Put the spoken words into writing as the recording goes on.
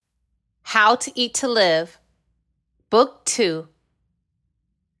How to Eat to Live, Book 2,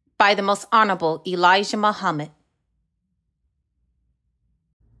 by the Most Honorable Elijah Muhammad.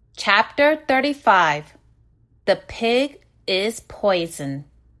 Chapter 35. The Pig is Poison.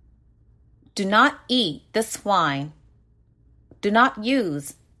 Do not eat the swine. Do not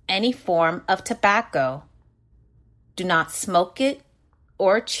use any form of tobacco. Do not smoke it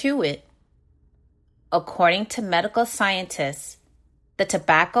or chew it. According to medical scientists, the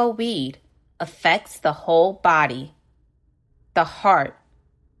tobacco weed affects the whole body. The heart,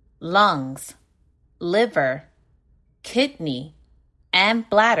 lungs, liver, kidney, and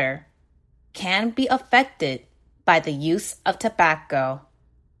bladder can be affected by the use of tobacco.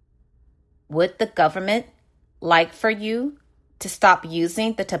 Would the government like for you to stop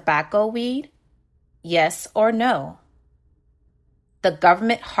using the tobacco weed? Yes or no? The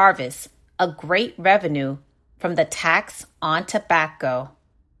government harvests a great revenue from the tax on tobacco.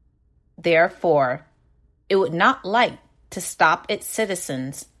 Therefore, it would not like to stop its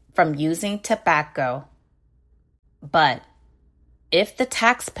citizens from using tobacco. But if the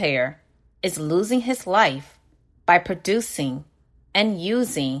taxpayer is losing his life by producing and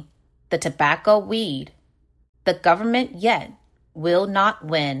using the tobacco weed, the government yet will not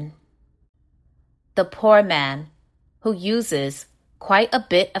win. The poor man who uses quite a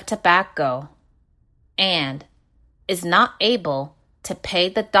bit of tobacco and is not able to pay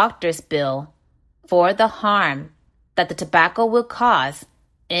the doctor's bill for the harm that the tobacco will cause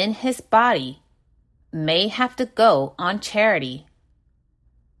in his body may have to go on charity.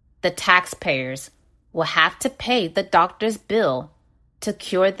 The taxpayers will have to pay the doctor's bill to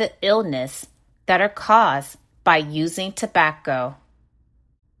cure the illness that are caused by using tobacco.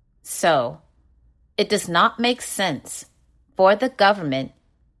 So, it does not make sense for the government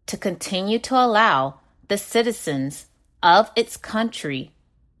to continue to allow the citizens of its country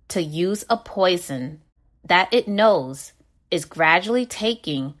to use a poison that it knows is gradually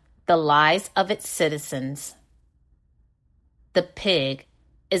taking the lives of its citizens. The pig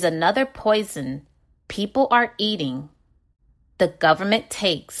is another poison people are eating. The government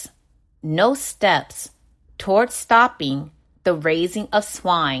takes no steps toward stopping the raising of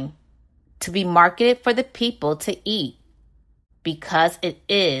swine to be marketed for the people to eat, because it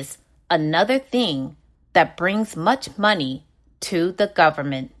is another thing that brings much money to the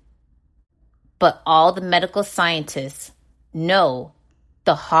government. But all the medical scientists know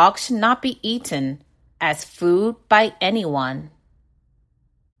the hog should not be eaten as food by anyone.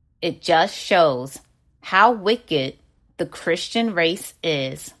 It just shows how wicked the Christian race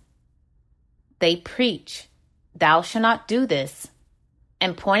is. They preach, "Thou shalt not do this,"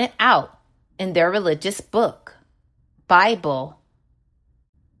 and point it out in their religious book, Bible.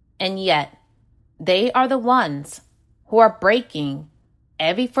 And yet, they are the ones who are breaking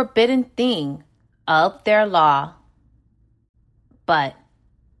every forbidden thing of their law. But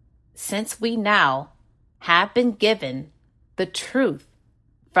since we now have been given the truth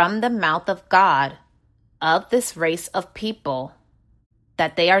from the mouth of God of this race of people,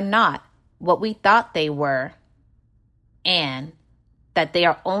 that they are not what we thought they were, and that they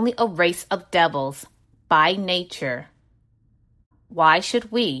are only a race of devils by nature, why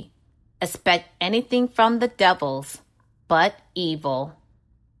should we expect anything from the devils but evil?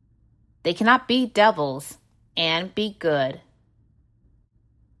 They cannot be devils and be good.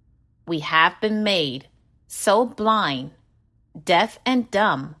 We have been made so blind, deaf and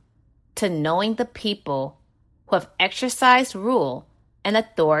dumb to knowing the people who have exercised rule and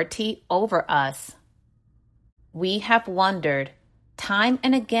authority over us. We have wondered time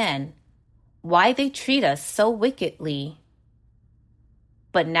and again why they treat us so wickedly.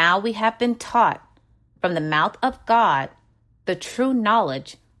 But now we have been taught from the mouth of God the true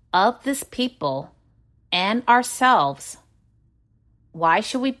knowledge of this people and ourselves. Why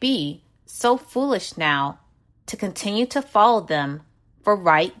should we be so foolish now to continue to follow them for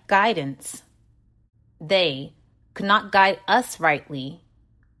right guidance? They could not guide us rightly,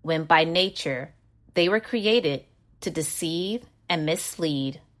 when by nature they were created to deceive and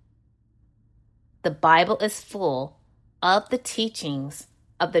mislead. The Bible is full of the teachings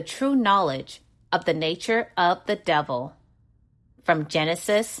of the true knowledge of the nature of the devil, from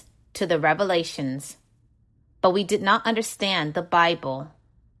Genesis to the Revelations, but we did not understand the Bible.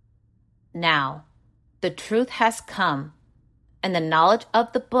 Now, the truth has come, and the knowledge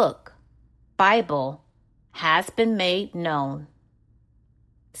of the book, Bible, has been made known.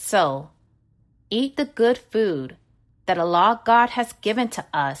 So, eat the good food that Allah God has given to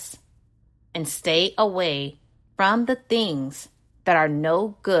us, and stay away from the things that are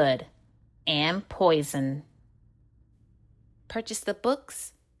no good and poison. Purchase the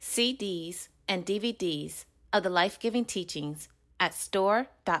books, CDs, and DVDs of the life-giving teachings at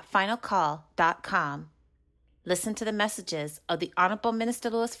store.finalcall.com. Listen to the messages of the Honorable Minister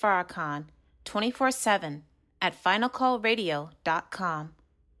Louis Farrakhan 24/7 at finalcallradio.com.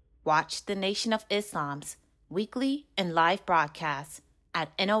 Watch the Nation of Islam's weekly and live broadcasts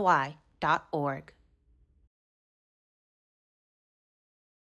at NOI.org.